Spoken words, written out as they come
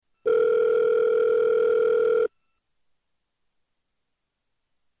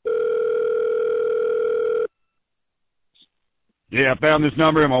Yeah, I found this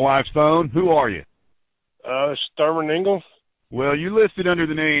number in my wife's phone. Who are you? Thurman Ingle. Well, you listed under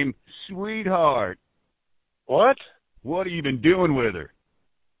the name Sweetheart. What? What have you been doing with her?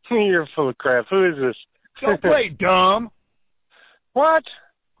 You're full of crap. Who is this? Don't play dumb. What?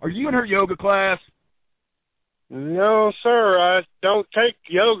 Are you in her yoga class? No, sir. I don't take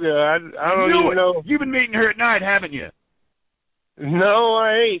yoga. I don't even know. You've been meeting her at night, haven't you? No,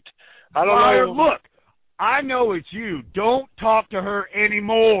 I ain't. I don't Liar, know. Look, I know it's you. Don't talk to her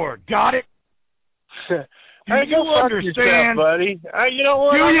anymore. Got it? Hey, you go fuck understand? yourself, buddy. You know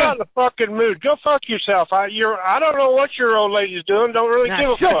what? I'm not in the fucking mood. Go fuck yourself. I don't know what your old lady's doing. Don't really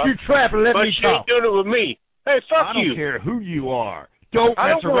give a shut fuck. your trap and let But me she talk. ain't doing it with me. Hey, fuck I don't you. care who you are. Don't I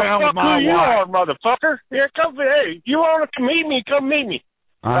mess don't give a around fuck with my who you wife. are, motherfucker. Here, come. Hey, you want to meet me? Come meet me.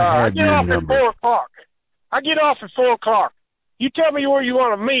 I I have get your off number. at 4 o'clock. I get off at 4 o'clock. You tell me where you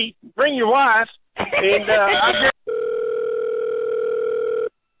want to meet. Bring your wife, and I get.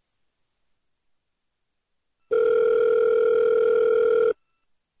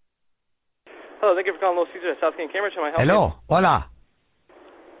 Hello, thank you for calling Little Caesar at South King Cambridge. How may I help Hello, you? hola.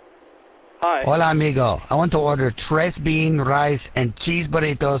 Hi. Hola, amigo. I want to order 3 bean, rice, and cheese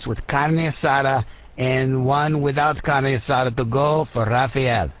burritos with carne asada and one without carne asada to go for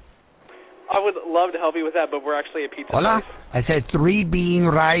Rafael. I would love to help you with that, but we're actually a pizza Hola? place. I said 3 bean,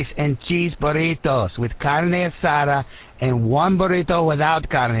 rice, and cheese burritos with carne asada and one burrito without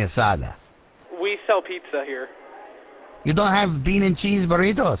carne asada. We sell pizza here. You don't have bean and cheese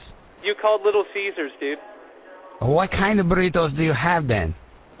burritos? You called Little Caesars, dude. What kind of burritos do you have then?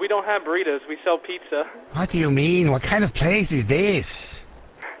 We don't have burritos. We sell pizza. What do you mean? What kind of place is this?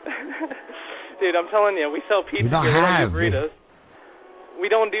 Dude, I'm telling you, we sell pizza You don't here. We don't have do burritos. We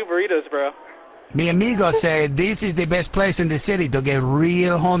don't do burritos, bro. Mi amigo said this is the best place in the city to get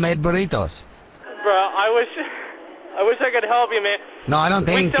real homemade burritos. Bro, I wish I could help you, man. No, I don't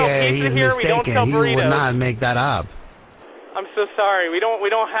think we sell pizza he's here. We don't mistaken. sell He burritos. would not make that up. I'm so sorry. We don't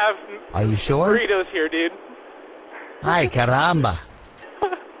have Are you sure? burritos here, dude. Ay, caramba.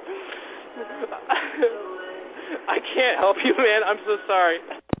 I can't help you, man. I'm so sorry.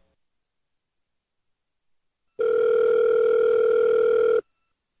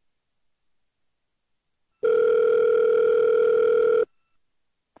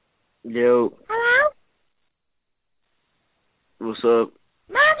 Yo, Hello? what's up?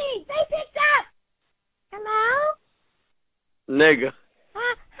 Mommy, they picked up. Hello? Nigga,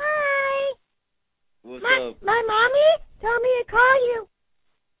 Hi. what's up? My mommy told me to call you.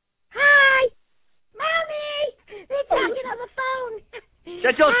 Hi. Mommy, they're talking on the phone.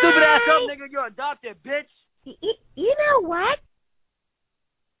 Shut your stupid ass Hi. up, nigga. You're adopted, bitch. You know what?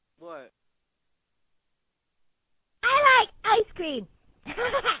 What? I like ice cream.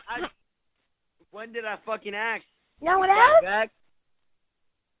 When did I fucking ask? You know what else? Back?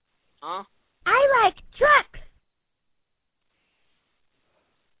 Huh? I like trucks.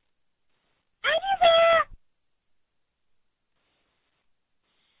 Are you there?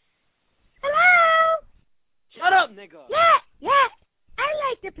 Hello? Shut up, nigga. Yeah. I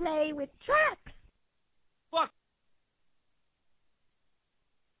like to play with trucks. Fuck.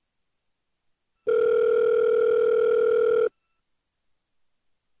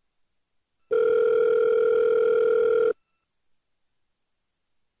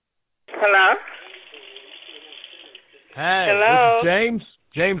 Hello? Hey, Hello? this is James.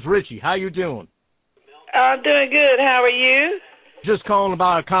 James Ritchie. How you doing? I'm doing good. How are you? Just calling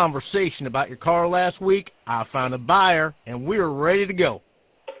about a conversation about your car last week. I found a buyer, and we're ready to go.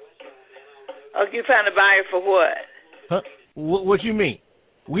 Oh, you found a buyer for what? Huh? What you mean?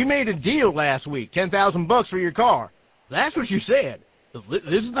 We made a deal last week, $10,000 for your car. That's what you said. This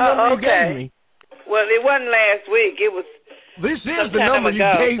is the number you gave me. Well, it wasn't last week. It was, This is some the time number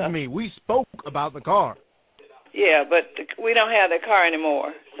ago, you gave so- me. We spoke about the car. yeah, but we don't have the car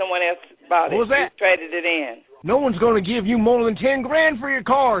anymore. Someone else bought it. What was that? We traded it in. No one's going to give you more than $10,000 for your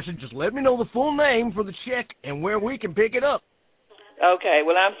car, so just let me know the full name for the check and where we can pick it up. Okay,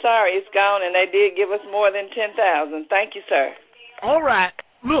 well, I'm sorry. It's gone, and they did give us more than $10,000. Thank you, sir. All right.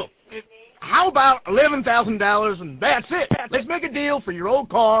 Look, how about $11,000 and that's it? Let's make a deal for your old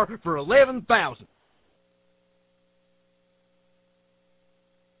car for $11,000.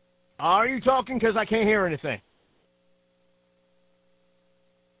 Are you talking? Because I can't hear anything.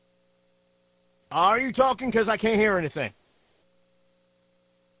 Are you talking? Because I can't hear anything.